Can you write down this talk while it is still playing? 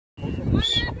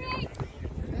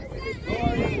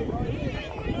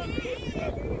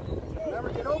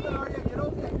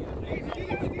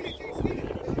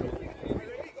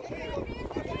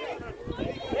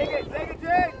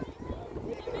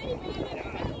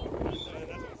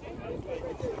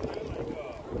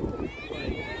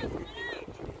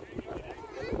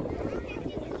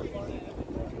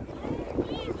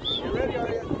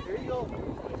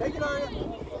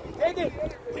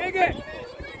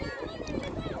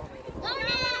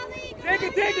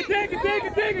take it. Take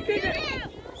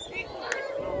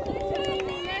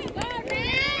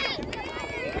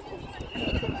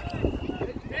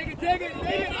it.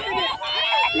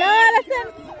 No,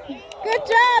 Allison. Good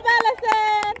job,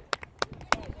 Allison.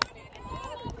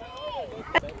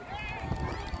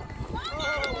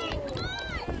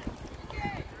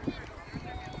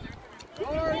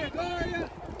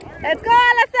 Let's go,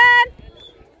 Allison.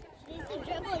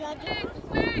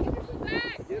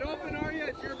 Get open, Arya.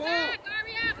 It's your ball.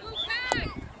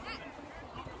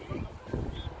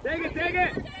 Take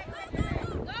it.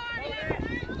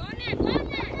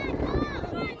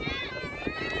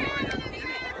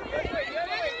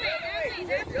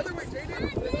 The other way,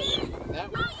 Jaden.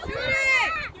 That way.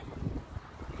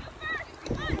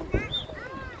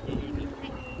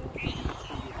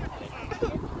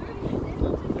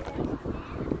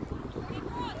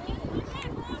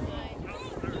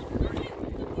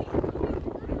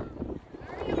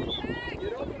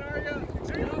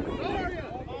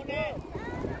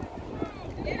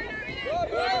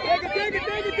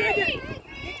 Take it.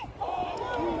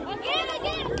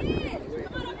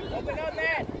 Open on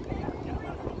that.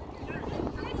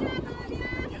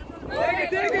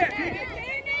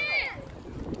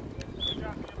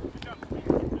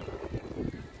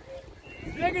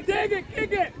 Take it.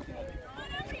 Kick it.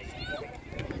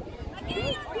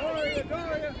 Go, Arya.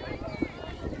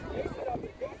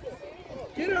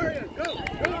 Get Arya. Go,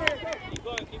 Arya. Keep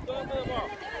going for the ball.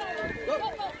 Go.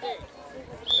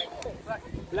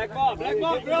 Black ball,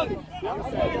 girls.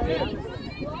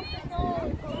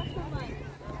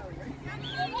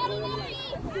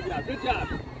 Good job.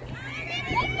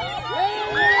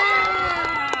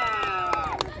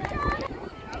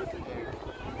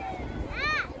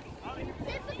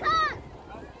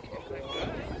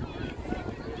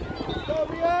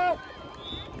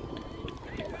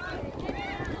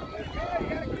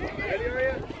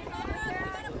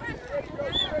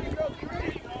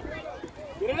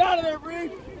 Get it out of there, Bree.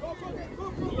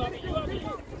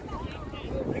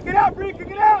 Kick it out, Bree. Kick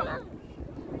it out.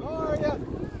 Go, Arya.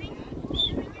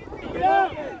 Kick it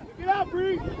out. Kick it out,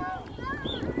 Bree. Kick it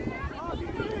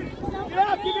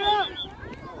out. Kick it out.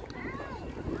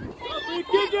 Go, Bree.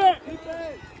 Kick it.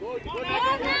 Take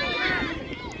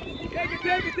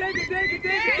it.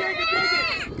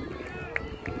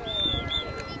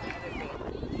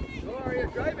 Go, Arya.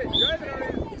 Drive it,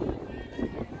 Arya.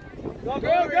 Go. Get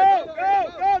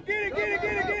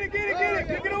it.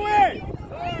 Kick it away.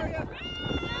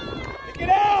 Kick it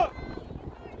out.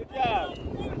 Good job.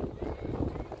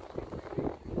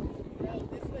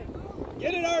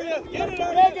 Get it, Arya. Take it. Turn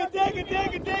around.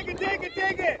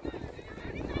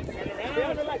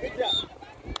 Good job.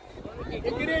 Kick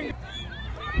it in.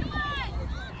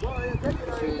 Go, Arya. Take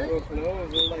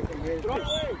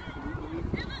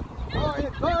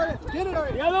it, Arya. Get it,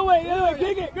 Arya. The other way.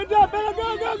 Kick it. Good job, Bella.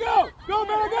 Go. Go,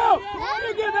 Bella, go.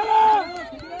 Kick it, Bella.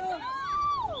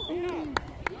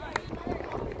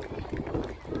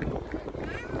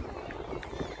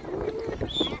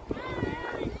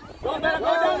 Go, Bella. Go down the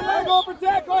line. Go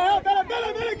protect. Go help, Bella.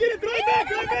 Get it. Throw it back,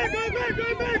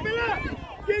 Bella.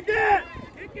 Kick it.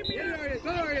 Get it, Arya. Go,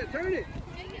 Arya. Turn it.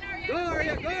 Go,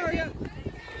 Arya. Get it,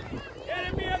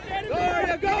 Go,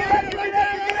 Arya. Go. Right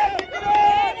there.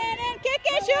 Kick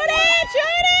it, shoot it.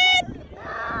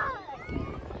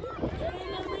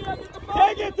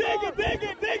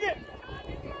 Take it.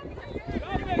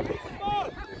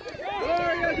 Go,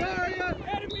 Arya. Get it.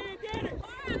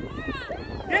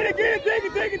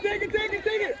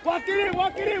 Take it. Walk it in.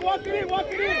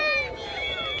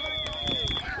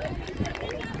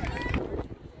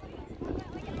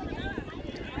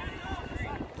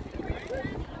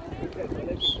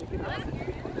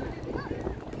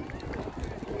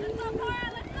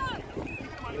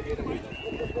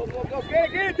 Go.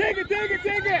 Get it.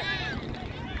 Take it.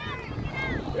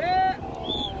 Yeah.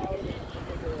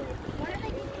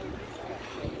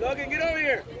 Logan, get over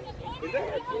here. Is that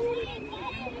right?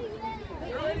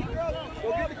 Go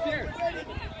get the chair.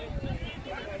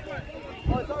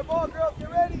 Oh, it's our ball, girls. Get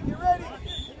ready.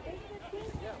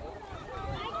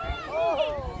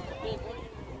 Oh.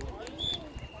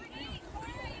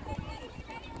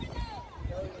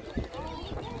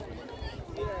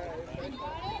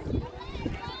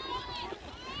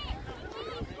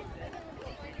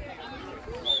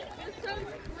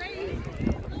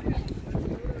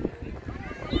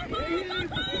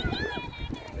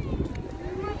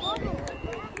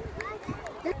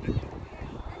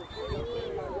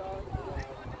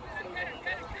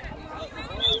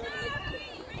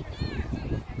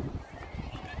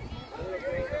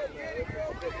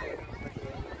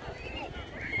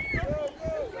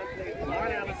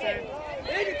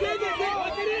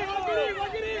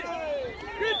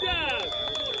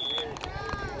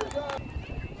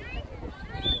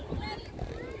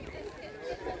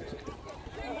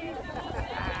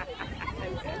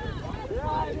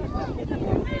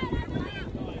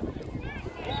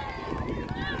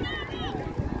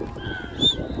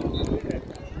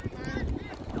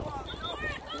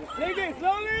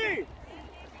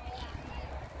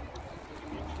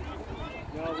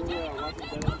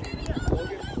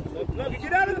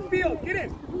 field. Get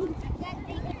in.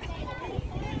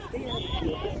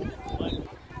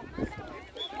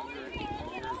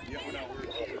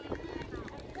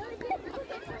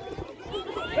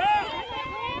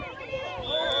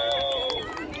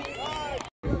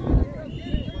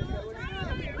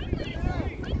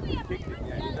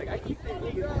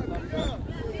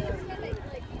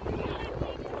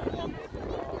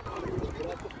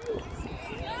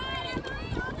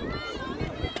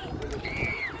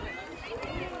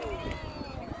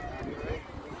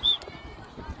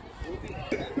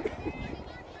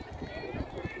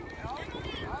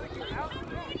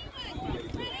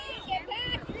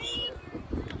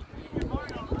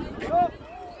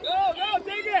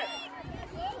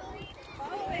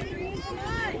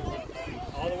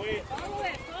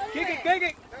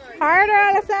 Harder,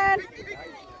 Allison.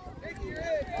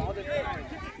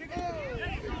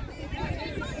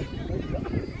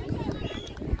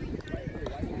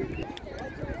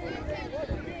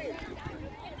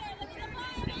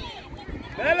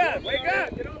 Bella, wake up.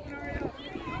 Get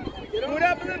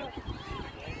up a little.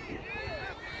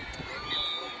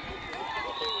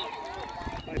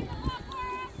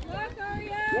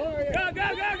 Go, go, go,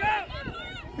 go.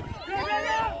 Go, go, go.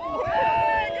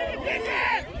 Hey, get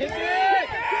it. Get it.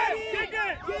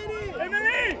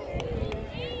 Emily!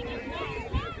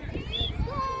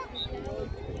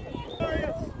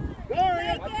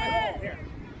 Gloria!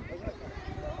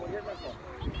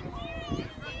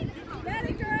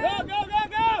 Go, go, go,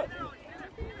 go!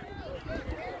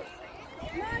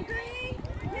 Come on, Green.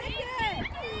 Kick it.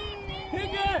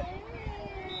 Kick it!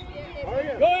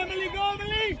 Go, Emily, go,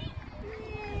 Emily!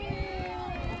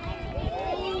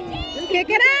 Kick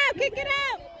it out, kick it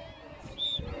out.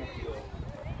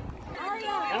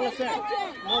 Allison,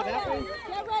 no, that way.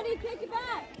 Get ready, kick it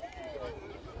back.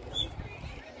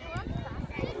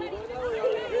 Get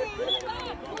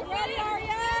ready,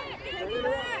 Arya. Kick it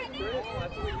back.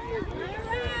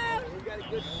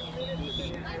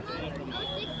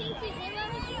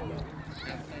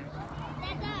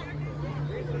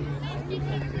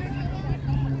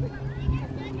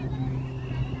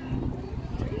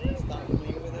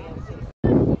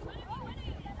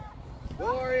 Go,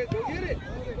 Arya, go get it.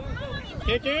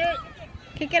 Kick it.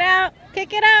 Kick it out.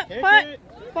 Kick it out. Put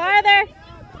farther.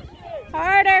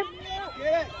 Harder.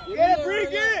 Get it. Get it, Bree,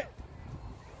 get it.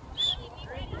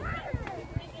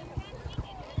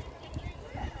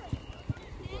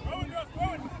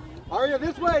 Arya,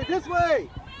 this way, this way.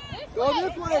 Go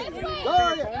this way. Go,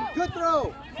 Arya. Good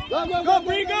throw. Go, go, go,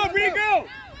 Bree, go, Bree, go.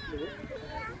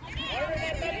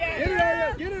 Get it,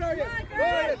 Arya. Get it, Arya. Go,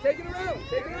 Arya. Take it around.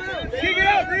 Take it around. Kick it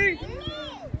out, Bree.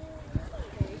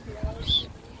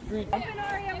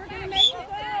 Arya, we're going to make it go.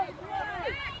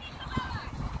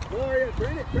 Go, Arya.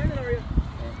 Turn it, Arya.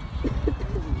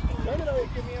 Turn it, Arya.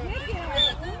 Give me a... Kick it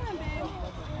out. Come on, babe.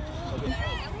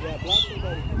 Yeah, block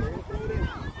somebody. They're going to throw it in.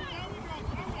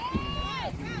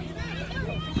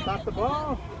 Stop the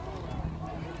ball.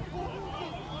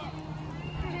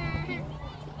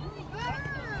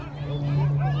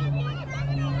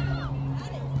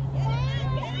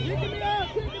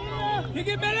 Kick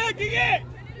it, Bella, kick it!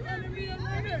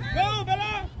 Go,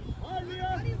 Bella!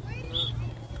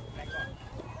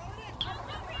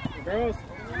 Girls.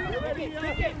 Kick it!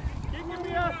 Kick it,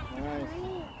 Mia! Nice.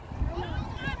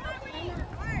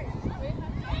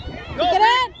 Kick it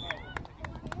in!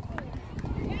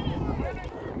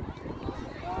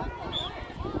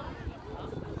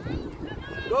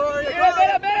 Go, Arya! Go,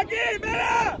 Bella, Bella, get it,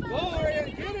 Bella! Go, Arya!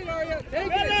 Get it, Arya! Take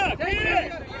Bella, it! Take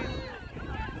it!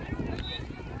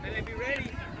 Bella, be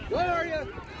ready. Go, Arya!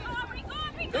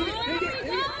 Take it, take it, take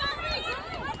it!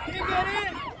 Kick it in!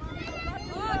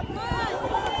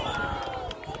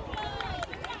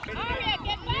 Arya,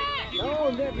 get back!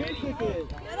 No, that big kick it!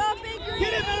 Get off, Big Green!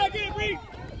 Get it, Bella, get it, Bree!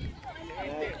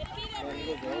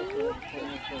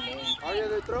 Arya,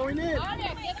 they're throwing in!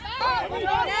 Arya, get back!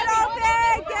 Get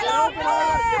open! Get open!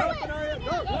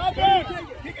 Go!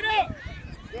 Kick it out!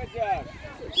 Good job!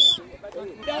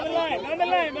 Down the line,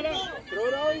 Bella! Throw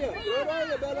it, Arya,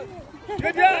 Bella!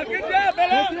 Good job,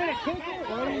 Bella! Kick it!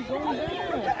 Why are you going down?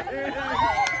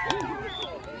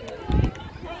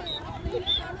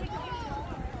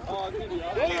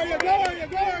 Go,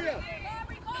 Arya!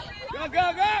 Go!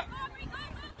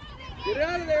 Get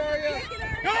out of there, Arya!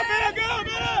 Go, Bella!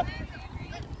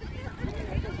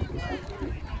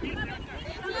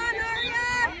 Come on, Arya!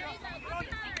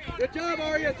 Good job,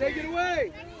 Arya! Take it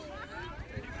away!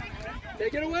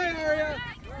 Take it away, Arya!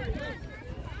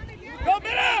 Go,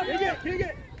 Bella! Kick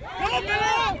it! Go,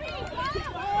 Bella!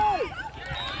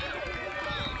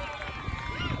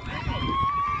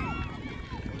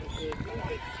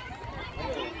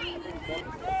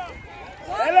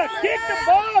 Bella, kick the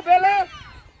ball, Bella.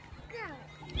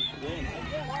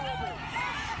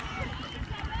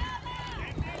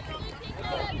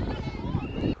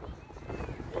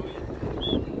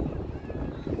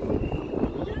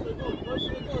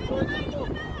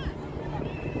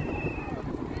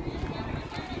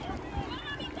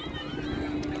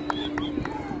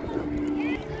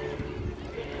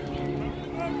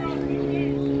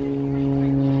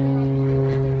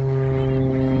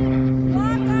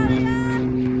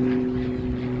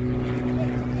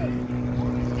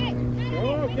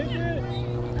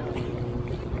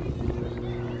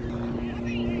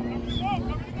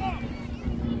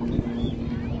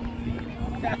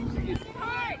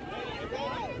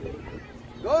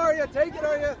 Go, Arya, take it,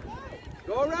 Arya.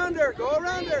 Go around her, go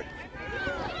around her.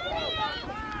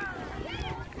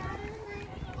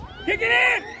 Kick it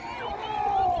in!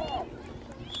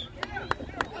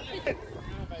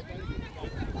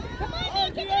 Come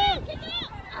on, kick it out! Kick it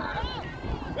out!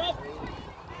 Go!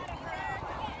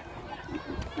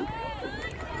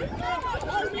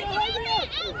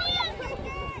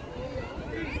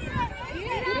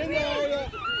 Get in there, Arya.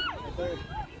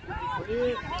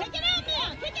 Kick it out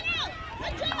now! Kick it out!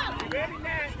 Good job!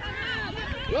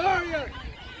 Go, Arya.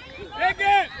 Take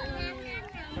it!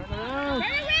 Turn around,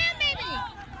 baby!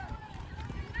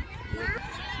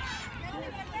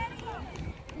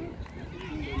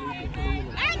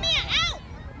 Armia, out!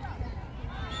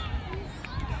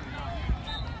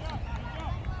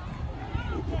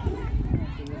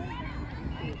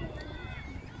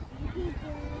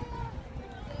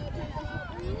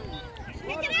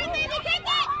 Kick it out, baby! Kick it!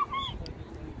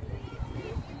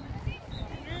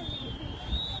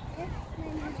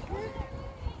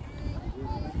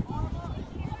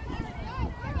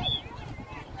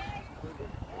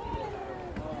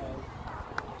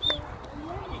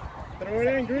 Throw it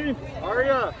in, Green.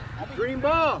 Arya, green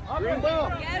ball, green ball.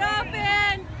 Get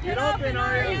open. Get open,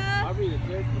 Arya. Arya.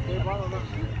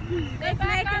 Let's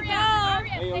make a goal.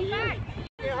 Stay back!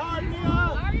 Get hard, Mia.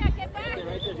 Arya, get back!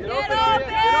 Get Get open, Arya.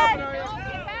 Get open, Arya.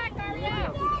 Get back,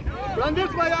 Arya! Run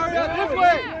this way, Arya, this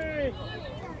way.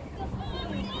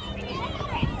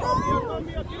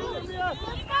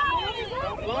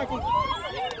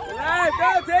 Nice, go,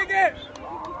 take it!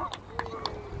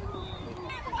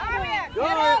 Arya, Go,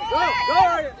 Arya, go,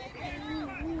 Arya.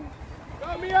 Go,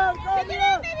 Mia, go,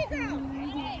 Mia! baby girl!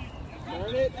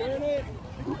 Turn it, turn it.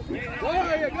 Go,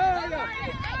 Arya, go, Arya.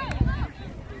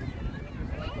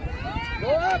 Go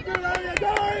after it, Arya, go,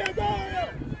 Arya, go,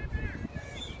 Arya.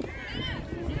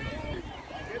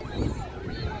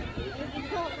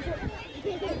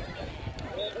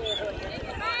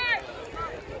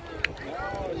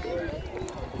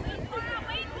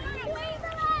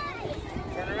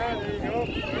 Turn around, there you go.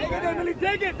 Take it, Emily,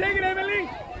 take it, Emily!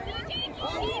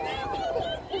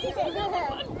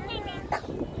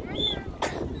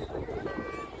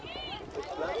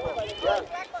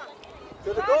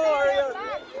 To the goal, Arya.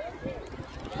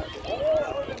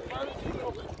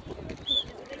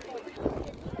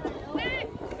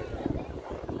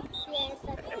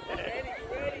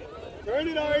 Turn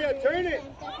it, Arya, turn it.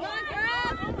 Come on,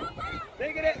 girl!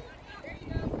 Take it!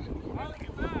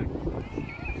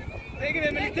 Take it,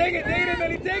 Emily, take it,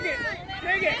 Emily, take it!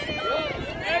 Take it!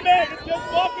 Emily,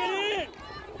 just walk it in!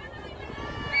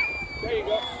 There you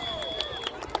go.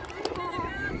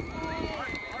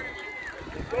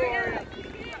 Go, Arya.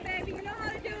 Baby, you know how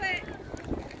to do it.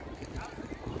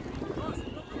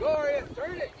 Go, Arya,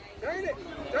 turn it, turn it.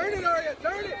 Turn it, Arya,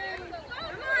 turn it.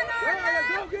 Come Go, on, Arya,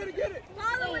 Arya. go, get it, get it.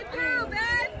 Follow it through,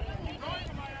 babe.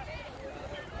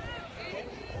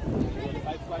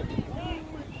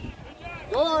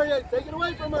 Go, Arya, take it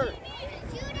away from her.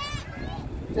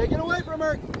 Take it away from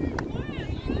her.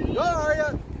 Go,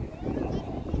 Arya.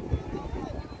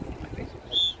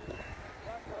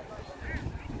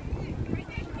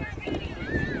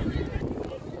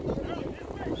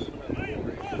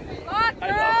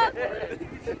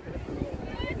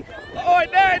 Oh,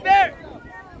 there!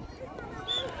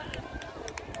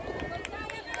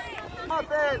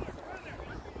 Offense.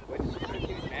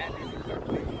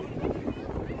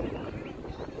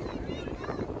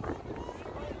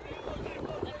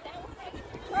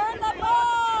 Turn the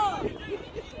ball.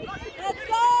 Let's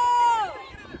go.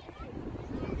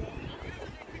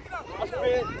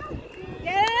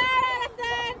 Get it out,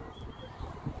 Addison.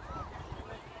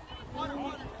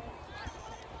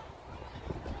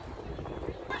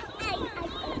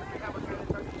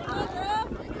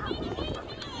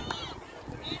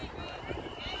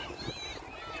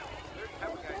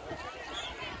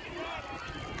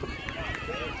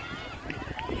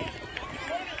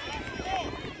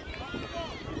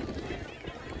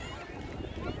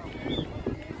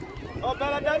 Oh,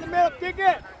 Bella, down the middle, kick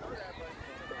it!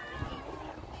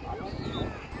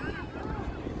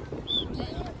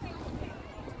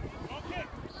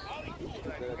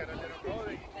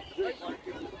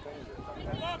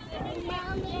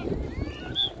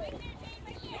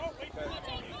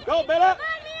 Go, Bella!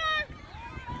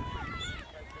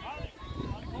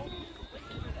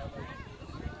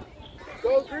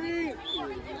 Go green!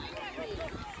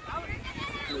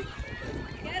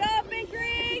 Get up, Big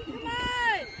Green! Come on!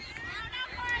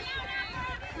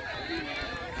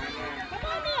 Come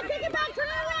on, Mia! Take it back! Turn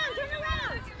it around! Turn it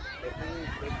around!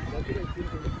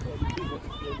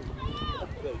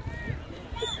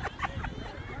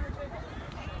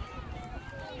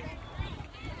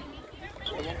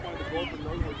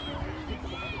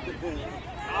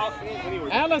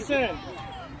 Allison!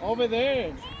 Over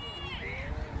there!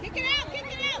 Kick it out, kick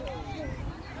it out.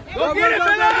 Go get it,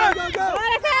 Bella! Go, go, go!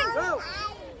 Allison! Go!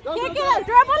 Go, Kick go, it!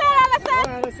 Dribble it, Allison!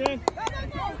 Go, Allison!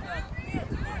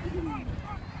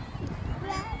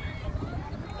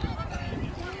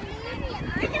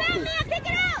 Kick it out, Mia, kick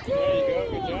it out. There you go,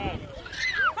 good job.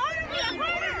 Harder, Mia,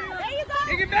 harder. There you go.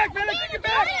 Kick it back, Bella, kick it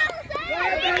back!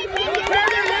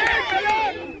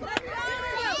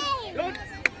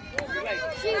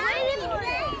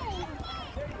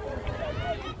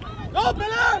 Go,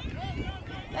 Bella!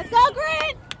 Let's go,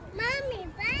 Green! Mommy,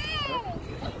 back.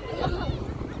 Mommy,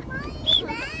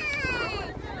 back.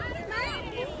 Mommy, back.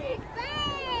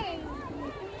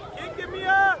 Kick me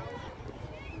up!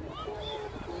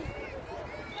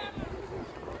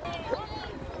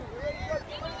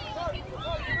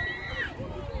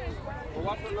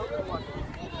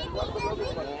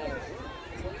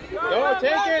 Go,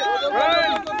 take it!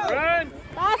 Run! Run!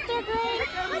 Faster, Green!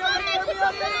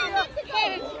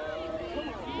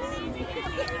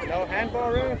 No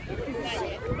handball, Ruth.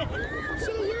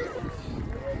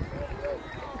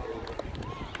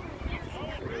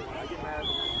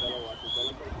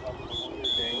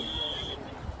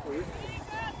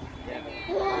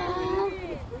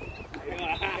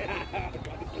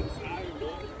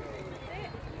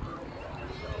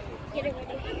 Get it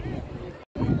ready.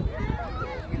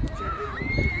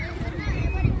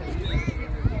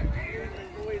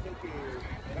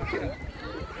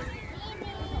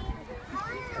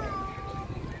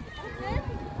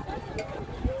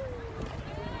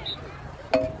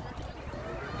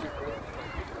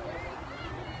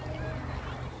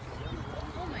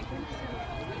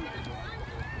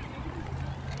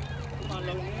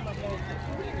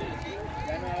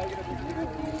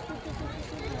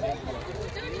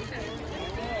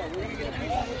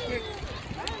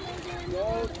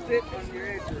 Go sit on your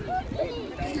edge.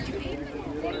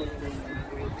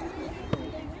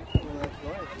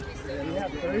 You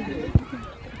have 30.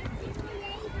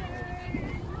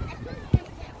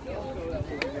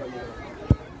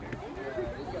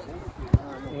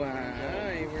 Wow,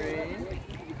 Avery.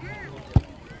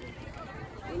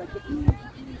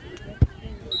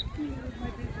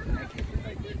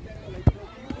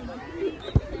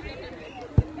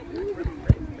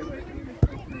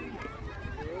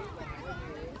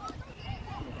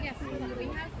 Yes, we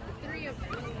have 3 of them.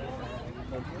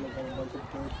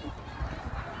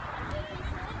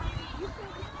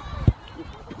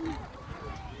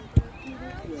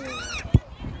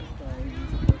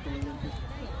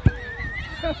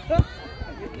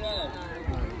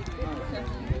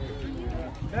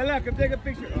 Bella, come take a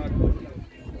picture.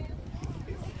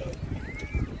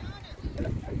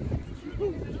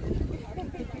 Oh,